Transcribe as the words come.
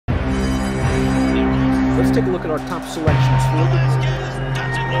Let's take a look at our top selections.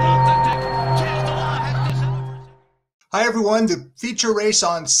 Hi everyone, the feature race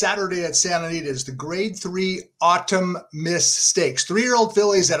on Saturday at Santa Anita is the Grade 3 Autumn Miss Stakes. 3-year-old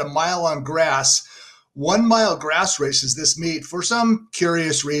fillies at a mile on grass. 1 mile grass races this meet, for some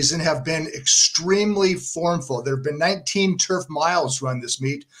curious reason, have been extremely formful. There have been 19 turf miles run this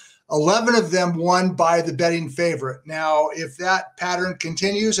meet. 11 of them won by the betting favorite. Now, if that pattern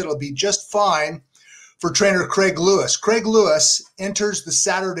continues, it'll be just fine for trainer Craig Lewis. Craig Lewis enters the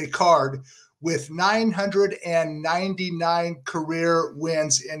Saturday card with 999 career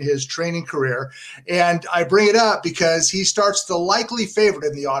wins in his training career. And I bring it up because he starts the likely favorite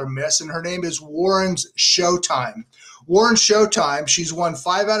in the Autumn Miss, and her name is Warren's Showtime. Warren Showtime, she's won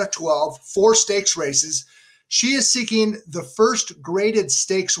 5 out of 12, 4 stakes races. She is seeking the first graded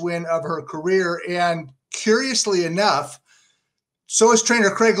stakes win of her career, and curiously enough, so is trainer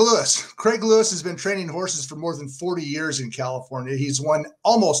Craig Lewis. Craig Lewis has been training horses for more than 40 years in California. He's won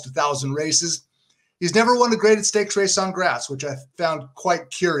almost 1,000 races. He's never won a graded stakes race on grass, which I found quite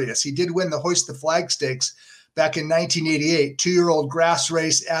curious. He did win the Hoist the Flag Stakes back in 1988, 2-year-old grass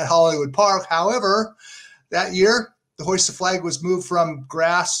race at Hollywood Park. However, that year, the Hoist the Flag was moved from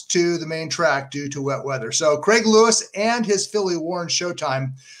grass to the main track due to wet weather. So Craig Lewis and his filly Warren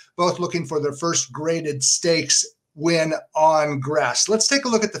Showtime both looking for their first graded stakes win on grass. Let's take a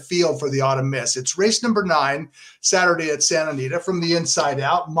look at the field for the Autumn Miss. It's race number 9, Saturday at Santa Anita, from the inside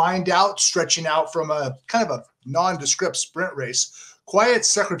out, mind out, stretching out from a kind of a nondescript sprint race. Quiet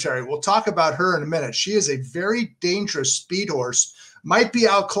Secretary, we'll talk about her in a minute. She is a very dangerous speed horse, might be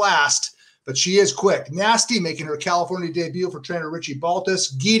outclassed, but she is quick. Nasty making her California debut for trainer Richie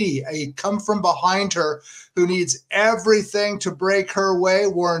Baltas. Giddy, a come from behind her who needs everything to break her way.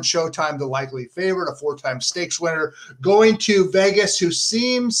 Warren Showtime, the likely favorite, a 4-time stakes winner, going to Vegas, who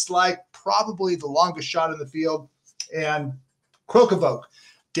seems like probably the longest shot in the field, and Crocovoke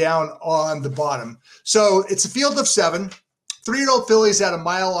down on the bottom. So it's a field of 7, 3-year-old fillies at a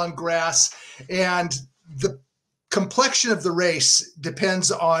mile on grass, and the complexion of the race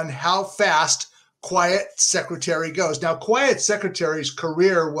depends on how fast Quiet Secretary goes. Now, Quiet Secretary's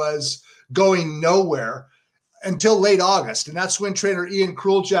career was going nowhere until late August, and that's when trainer Ian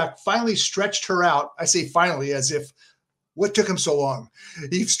Kruljack finally stretched her out. I say finally as if, what took him so long?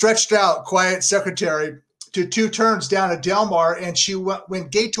 He stretched out Quiet Secretary to 2 turns down at Del Mar, and she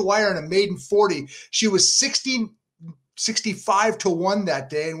went gate to wire in a maiden 40. She was 65 to 1 that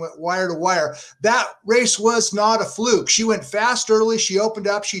day and went wire to wire. That race was not a fluke. She went fast early. She opened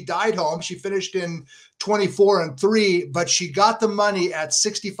up. She died home. She finished in 24-3, but she got the money at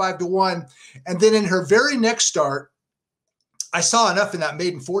 65 to 1. And then in her very next start, I saw enough in that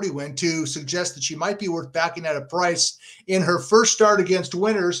maiden 40 win to suggest that she might be worth backing at a price in her first start against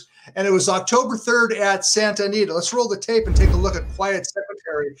winners. And it was October 3rd at Santa Anita. Let's roll the tape and take a look at Quiet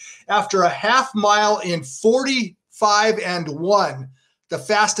Secretary. After a half mile in 45-1, the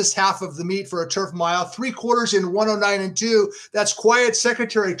fastest half of the meet for a turf mile, 3/4 in 109-2. That's Quiet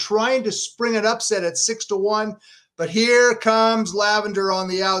Secretary trying to spring an upset at 6 to 1. But here comes Lavender on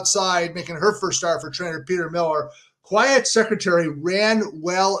the outside, making her first start for trainer Peter Miller. Quiet Secretary ran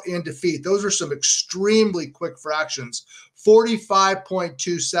well in defeat. Those are some extremely quick fractions.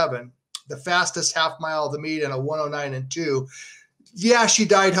 45.27, the fastest half mile of the meet in a 109-2. Yeah, she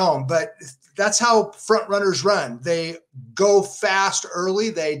died home, but that's how front runners run. They go fast early,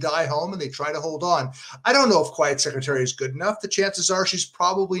 they die home, and they try to hold on. I don't know if Quiet Secretary is good enough. The chances are she's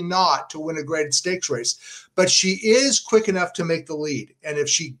probably not to win a graded stakes race, but she is quick enough to make the lead. And if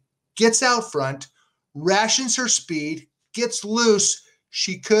she gets out front, rations her speed, gets loose,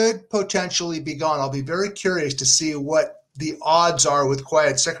 she could potentially be gone. I'll be very curious to see what the odds are with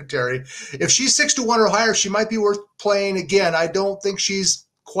Quiet Secretary. If she's 6 to 1 or higher, she might be worth playing again. I don't think she's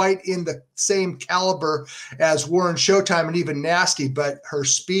quite in the same caliber as Warren Showtime and even Nasty, but her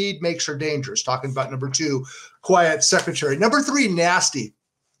speed makes her dangerous. Talking about number 2, Quiet Secretary. Number 3, Nasty,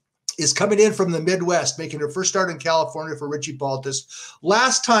 is coming in from the Midwest, making her first start in California for Richie Baltas.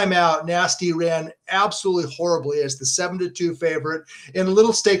 Last time out, Nasty ran absolutely horribly as the 7-2 favorite in a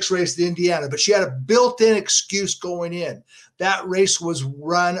little stakes race in Indiana, but she had a built-in excuse going in. That race was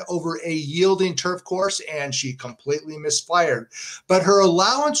run over a yielding turf course, and she completely misfired. But her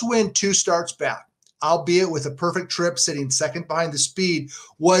allowance win 2 starts back, albeit with a perfect trip, sitting second behind the speed,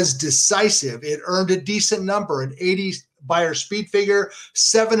 was decisive. It earned a decent number, an 80 by her speed figure,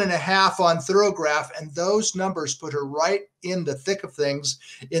 7.5 on Thoroughgraph, and those numbers put her right in the thick of things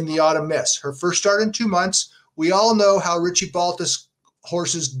in the Autumn Miss. Her first start in 2 months. We all know how Richie Baltas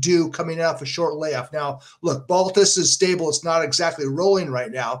horses do coming off a short layoff. Now, look, Baltus is stable. It's not exactly rolling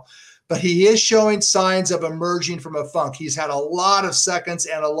right now, but he is showing signs of emerging from a funk. He's had a lot of seconds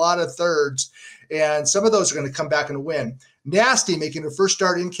and a lot of thirds, and some of those are going to come back and win. Nasty making her first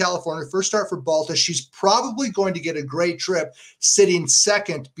start in California, first start for Baltus. She's probably going to get a great trip sitting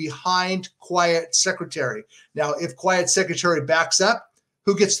second behind Quiet Secretary. Now, if Quiet Secretary backs up,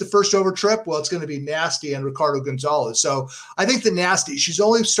 who gets the first over trip? Well, it's going to be Nasty and Ricardo Gonzalez. So I think the Nasty, she's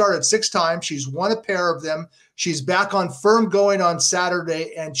only started 6 times. She's won a pair of them. She's back on firm going on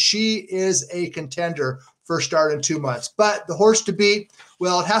Saturday, and she is a contender first start in 2 months. But the horse to beat,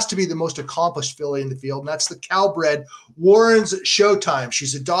 well, it has to be the most accomplished filly in the field, and that's the Calbred Warren's Showtime.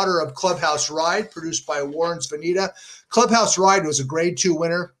 She's a daughter of Clubhouse Ride, produced by Warren's Vanita. Clubhouse Ride was a Grade 2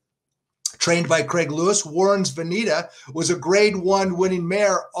 winner, trained by Craig Lewis. Warren's Vanita was a Grade 1 winning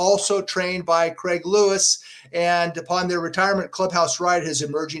mare, also trained by Craig Lewis. And upon their retirement, Clubhouse Ride is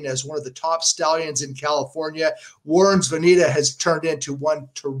emerging as one of the top stallions in California. Warren's Vanita has turned into one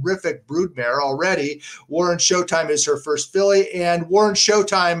terrific broodmare already. Warren Showtime is her first filly, and Warren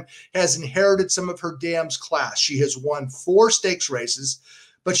Showtime has inherited some of her dam's class. She has won 4 stakes races,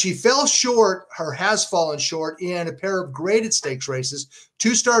 but she fell short, or has fallen short, in a pair of graded stakes races.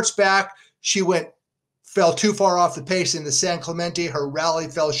 2 starts back, she fell too far off the pace in the San Clemente. Her rally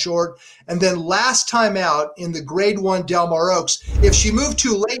fell short. And then last time out in the Grade 1 Del Mar Oaks, if she moved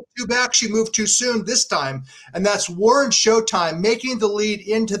too late, too back, she moved too soon this time. And that's Warren Showtime making the lead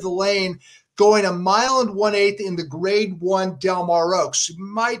into the lane, going 1 1/8 in the Grade 1 Del Mar Oaks. She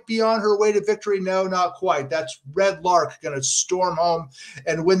might be on her way to victory. No, not quite. That's Red Lark going to storm home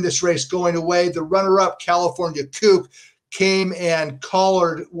and win this race going away. The runner-up, California Kook, came and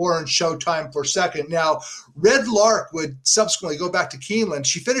collared Warren Showtime for second. Now, Red Lark would subsequently go back to Keeneland.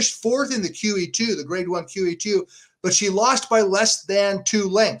 She finished 4th in the QE2, the Grade 1 QE2, but she lost by less than 2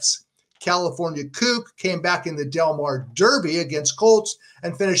 lengths. California Kook came back in the Del Mar Derby against Colts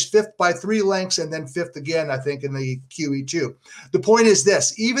and finished 5th by 3 lengths, and then 5th again, I think, in the QE2. The point is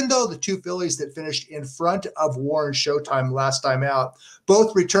this: even though the 2 fillies that finished in front of Warren Showtime last time out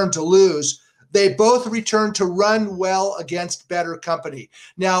both returned to lose, they both returned to run well against better company.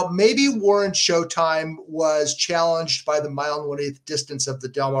 Now, maybe Warren Showtime was challenged by the 1 1/8 distance of the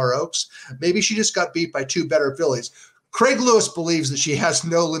Del Mar Oaks. Maybe she just got beat by 2 better fillies. Craig Lewis believes that she has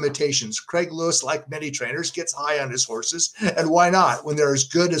no limitations. Craig Lewis, like many trainers, gets high on his horses. And why not? When they're as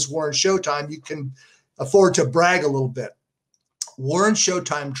good as Warren Showtime, you can afford to brag a little bit. Warren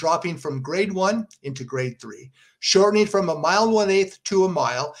Showtime dropping from Grade 1 into Grade 3, shortening from 1 1/8 to a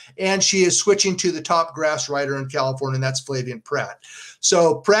mile, and she is switching to the top grass rider in California, and that's Flavian Pratt.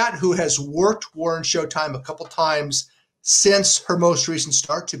 So Pratt, who has worked Warren Showtime a couple times since her most recent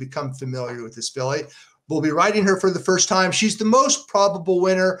start to become familiar with this filly, will be riding her for the first time. She's the most probable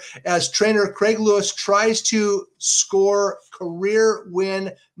winner as trainer Craig Lewis tries to score career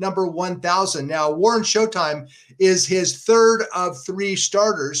win number 1,000. Now, Warren Showtime is his 3rd of 3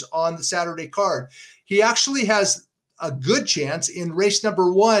 starters on the Saturday card. He actually has a good chance in race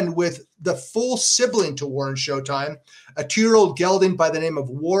number 1 with the full sibling to Warren Showtime, a 2-year-old gelding by the name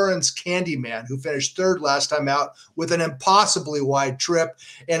of Warren's Candyman, who finished 3rd last time out with an impossibly wide trip.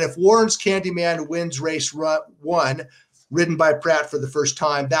 And if Warren's Candyman wins race 1, ridden by Pratt for the first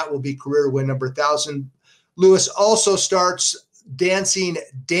time, that will be career win number 1,000. Lewis also starts Dancing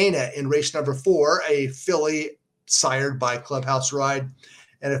Dana in race number 4, a filly sired by Clubhouse Ride.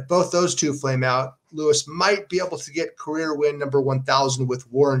 And if both those 2 flame out, Lewis might be able to get career win number 1,000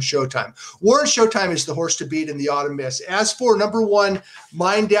 with Warren Showtime. Warren Showtime is the horse to beat in the Autumn Miss. As for number 1,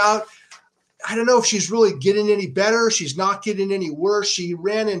 Mind Out, I don't know if she's really getting any better. She's not getting any worse. She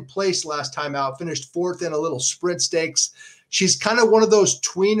ran in place last time out, finished 4th in a little sprint stakes. She's kind of one of those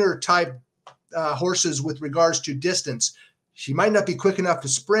tweener type horses with regards to distance. She might not be quick enough to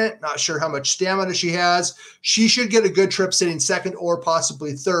sprint, not sure how much stamina she has. She should get a good trip sitting 2nd or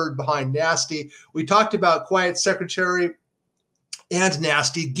possibly 3rd behind Nasty. We talked about Quiet Secretary and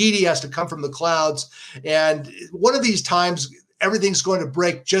Nasty. Geedy has to come from the clouds. And one of these times, everything's going to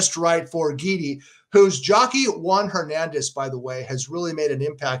break just right for Geedy, whose jockey, Juan Hernandez, by the way, has really made an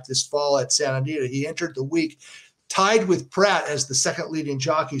impact this fall at Santa Anita. He entered the week tied with Pratt as the 2nd leading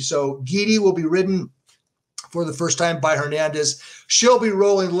jockey. So Geedy will be ridden for the first time by Hernandez. She'll be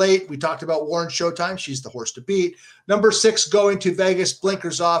rolling late. We talked about Warren Showtime. She's the horse to beat. Number 6 going to Vegas,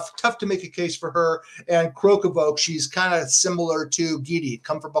 blinkers off. Tough to make a case for her. And Crocovoke, she's kind of similar to Geedy,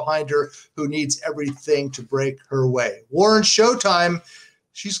 come from behind her, who needs everything to break her way. Warren Showtime,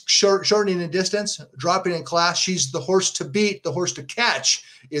 she's shortening in distance, dropping in class. She's the horse to beat. The horse to catch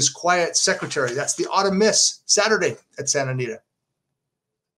is Quiet Secretary. That's the Autumn Miss, Saturday at Santa Anita.